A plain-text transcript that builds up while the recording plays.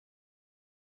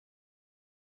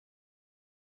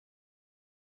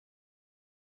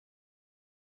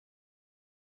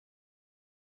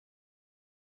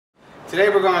Today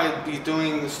we're going to be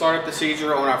doing the startup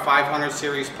procedure on our 500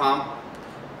 series pump.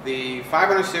 The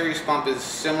 500 series pump is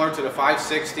similar to the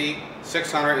 560,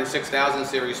 600, and 6000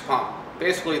 series pump.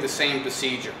 Basically the same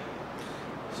procedure.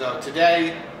 So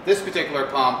today, this particular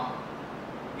pump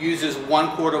uses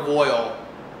 1 quart of oil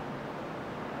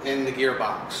in the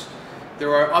gearbox.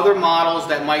 There are other models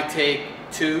that might take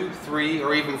 2, 3,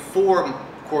 or even 4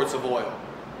 quarts of oil.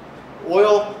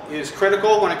 Oil is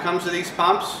critical when it comes to these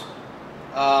pumps.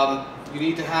 You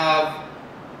need to have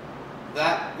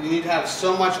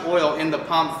so much oil in the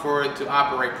pump for it to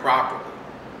operate properly.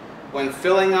 When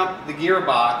filling up the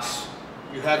gearbox,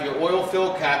 you have your oil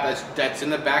fill cap that's in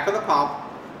the back of the pump.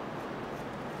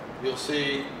 You'll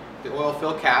see the oil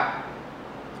fill cap.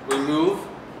 Remove,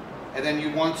 and then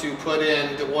you want to put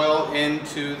in the oil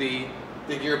into the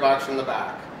gearbox from the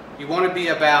back. You want to be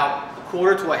about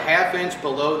 1/4 to 1/2 inch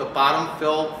below the bottom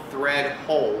fill thread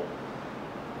hole.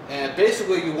 And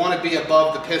basically you want to be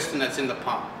above the piston that's in the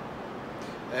pump.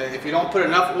 If you don't put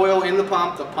enough oil in the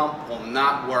pump will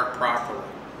not work properly.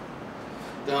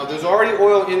 Now there's already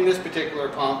oil in this particular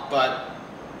pump, but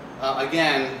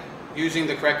again, using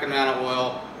the correct amount of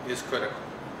oil is critical.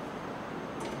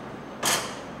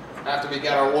 After we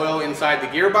get our oil inside the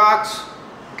gearbox,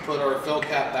 put our fill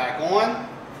cap back on.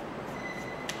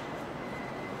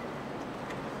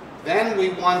 Then we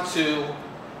want to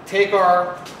take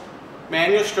our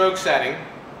manual stroke setting,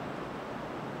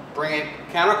 bring it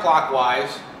counterclockwise,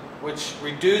 which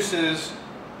reduces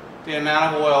the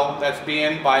amount of oil that's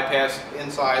being bypassed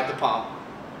inside the pump,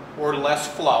 or less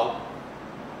flow.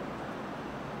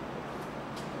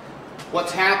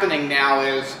 What's happening now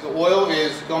is the oil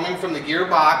is going from the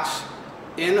gearbox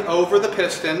in over the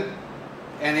piston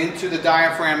and into the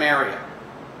diaphragm area.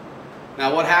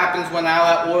 Now what happens when now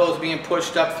that oil is being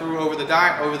pushed up through over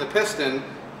the piston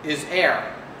is air.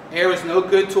 Air is no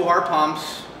good to our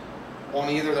pumps on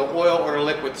either the oil or the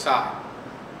liquid side.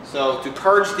 So to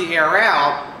purge the air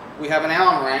out, we have an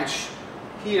Allen wrench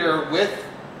here with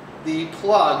the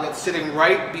plug that's sitting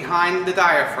right behind the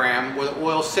diaphragm where the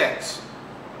oil sits.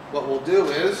 What we'll do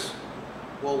is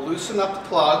we'll loosen up the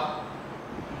plug,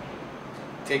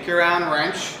 take your Allen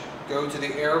wrench, go to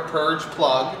the air purge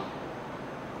plug,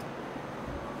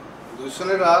 loosen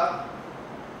it up,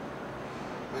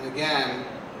 and again,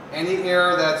 any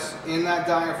air that's in that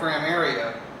diaphragm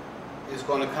area is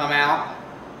going to come out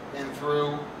and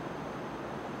through.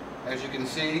 As you can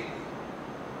see,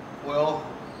 oil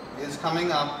is coming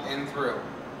up and through.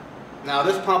 Now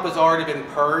this pump has already been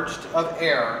purged of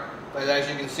air, but as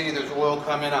you can see there's oil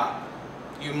coming up.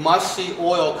 You must see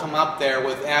oil come up there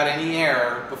without any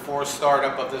air before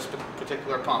startup of this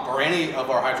particular pump or any of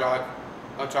our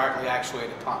hydraulically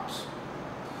actuated pumps.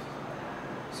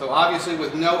 So obviously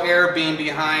with no air being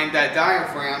behind that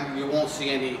diaphragm, you won't see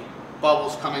any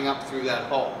bubbles coming up through that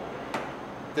hole.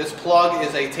 This plug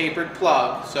is a tapered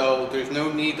plug, so there's no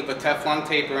need to put Teflon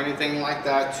tape or anything like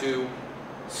that to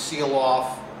seal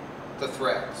off the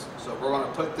threads. So we're going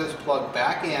to put this plug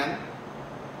back in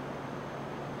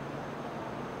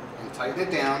and tighten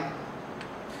it down.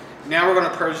 Now we're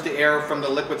going to purge the air from the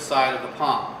liquid side of the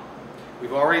pump.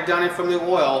 We've already done it from the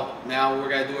oil, now we're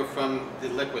going to do it from the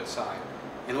liquid side.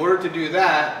 In order to do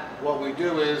that, what we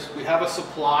do is we have a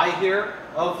supply here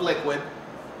of liquid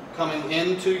coming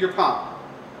into your pump.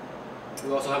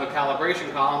 We also have a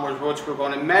calibration column which we're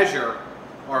going to measure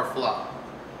our flow.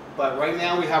 But right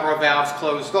now we have our valves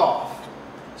closed off.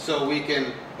 So we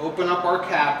can open up our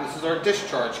cap. This is our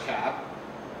discharge cap.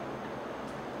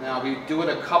 Now we do it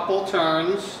a couple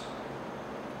turns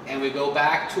and we go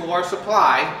back to our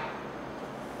supply,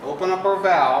 open up our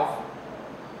valve,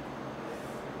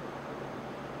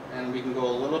 and we can go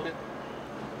a little bit.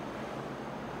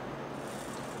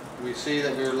 We see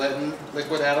that we're letting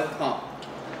liquid out of the pump.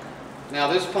 Now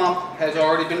this pump has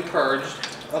already been purged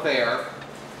of air,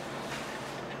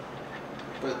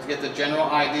 but to get the general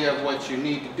idea of what you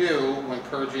need to do when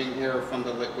purging air from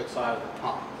the liquid side of the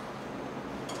pump.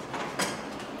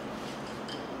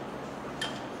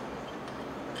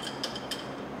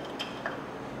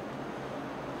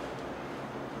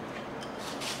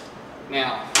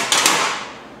 Now,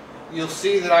 you'll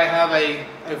see that I have a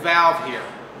valve here.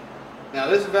 Now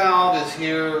this valve is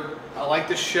here, I like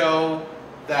to show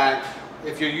that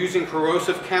if you're using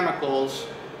corrosive chemicals,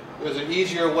 there's an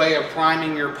easier way of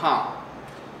priming your pump.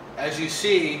 As you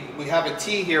see, we have a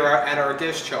T here at our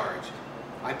discharge.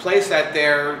 I place that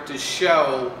there to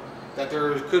show that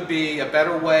there could be a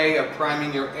better way of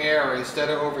priming your air instead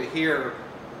of over here,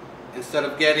 instead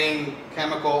of getting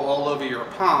chemical all over your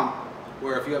pump,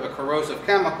 where if you have a corrosive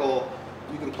chemical,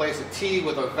 you can place a T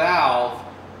with a valve,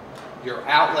 your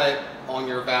outlet on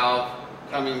your valve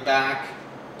coming back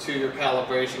to your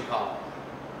calibration column.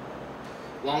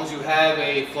 As long as you have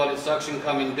a flooded suction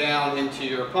coming down into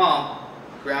your pump,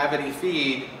 gravity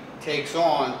feed takes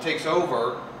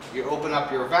over, you open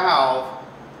up your valve,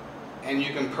 and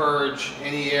you can purge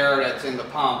any air that's in the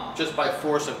pump just by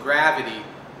force of gravity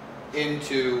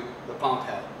into the pump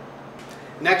head.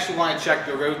 Next, you want to check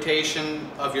the rotation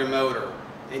of your motor.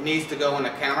 It needs to go in a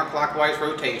counterclockwise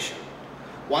rotation.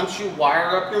 Once you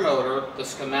wire up your motor, the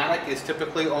schematic is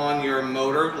typically on your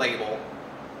motor label.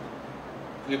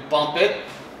 You bump it.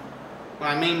 When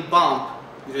I mean bump,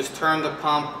 you just turn the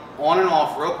pump on and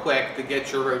off real quick to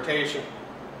get your rotation.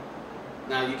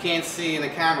 Now you can't see in the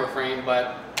camera frame,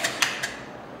 but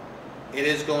it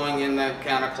is going in the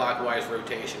counterclockwise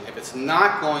rotation. If it's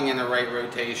not going in the right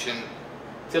rotation,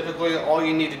 typically all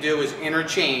you need to do is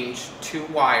interchange 2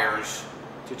 wires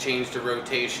to change the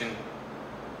rotation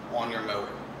on your motor.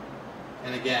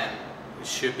 And again, it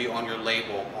should be on your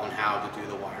label on how to do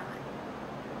the wiring.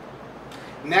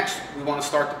 Next, we want to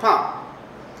start the pump.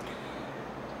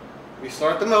 We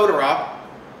start the motor up.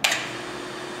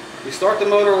 We start the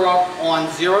motor up on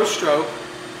 0 stroke,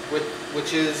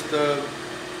 which is the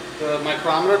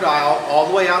micrometer dial all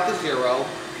the way out to 0,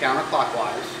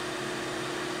 counterclockwise.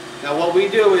 Now what we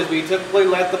do is we typically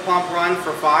let the pump run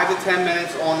for 5 to 10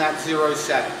 minutes on that 0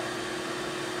 setting.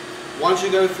 Once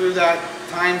you go through that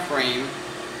time frame,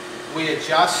 we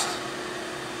adjust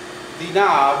the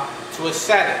knob to a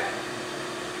setting.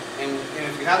 And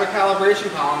if you have a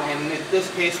calibration column, and in this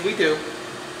case we do,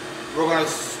 we're going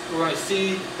to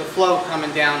see the flow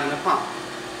coming down in the pump.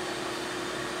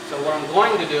 So what I'm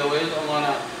going to do is I'm going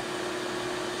to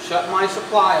shut my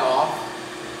supply off,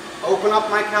 open up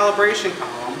my calibration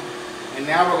column, and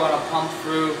now we're going to pump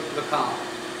through the column.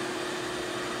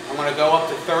 I'm going to go up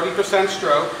to 30%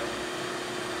 stroke.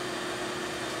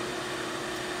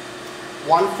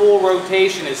 One full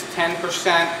rotation is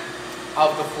 10%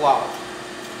 of the flow.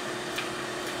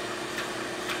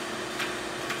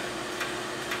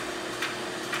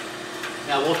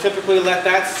 Now we'll typically let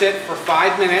that sit for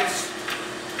 5 minutes.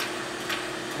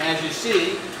 And as you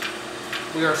see,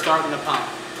 we are starting the pump.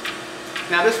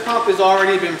 Now this pump has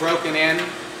already been broken in,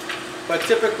 but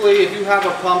typically if you have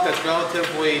a pump that's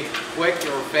relatively quick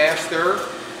or faster,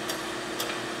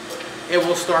 it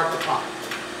will start the pump.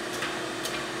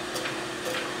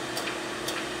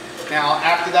 Now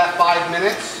after that 5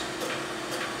 minutes,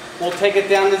 we'll take it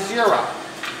down to 0.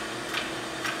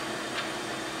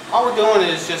 All we're doing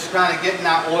is just kind of getting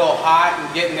that oil hot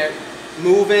and getting it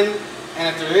moving. And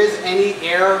if there is any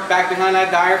air back behind that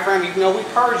diaphragm, even though we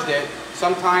purged it,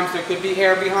 sometimes there could be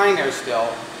air behind there still.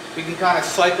 We can kind of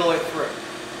cycle it through.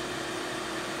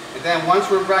 And then once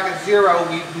we're back at 0,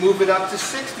 we move it up to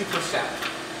 60%.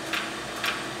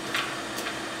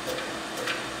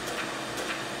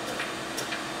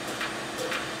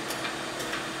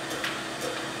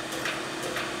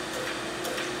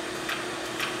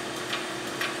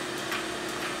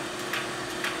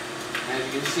 As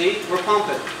you can see, we're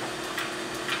pumping.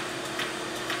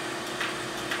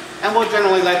 And we'll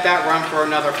generally let that run for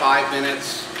another 5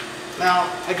 minutes. Now,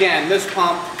 again, this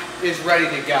pump is ready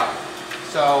to go.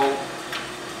 So,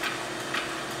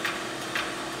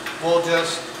 we'll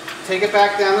just take it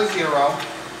back down to 0.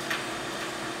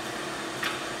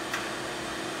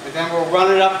 And then we'll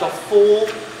run it up to full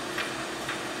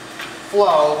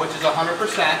flow, which is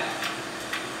 100%.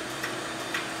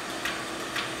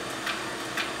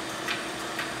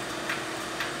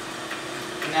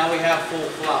 And now we have full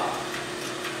flow.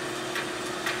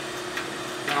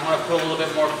 Now I'm going to put a little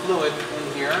bit more fluid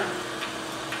in here.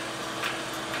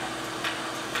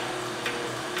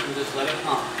 And just let it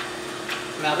pump.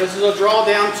 Now this is a draw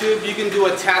down tube. You can do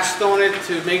a test on it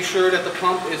to make sure that the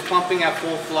pump is pumping at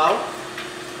full flow.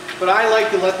 But I like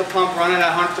to let the pump run at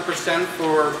 100%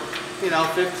 for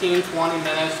 15, 20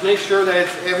 minutes. Make sure that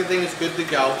everything is good to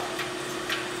go.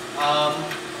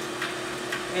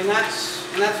 And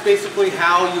that's basically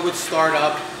how you would start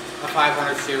up a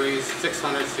 500 series,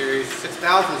 600 series,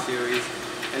 6000 series,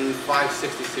 and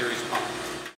 560 series pump.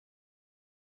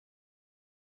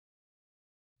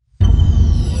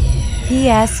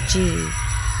 PSG,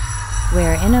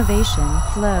 where innovation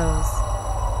flows.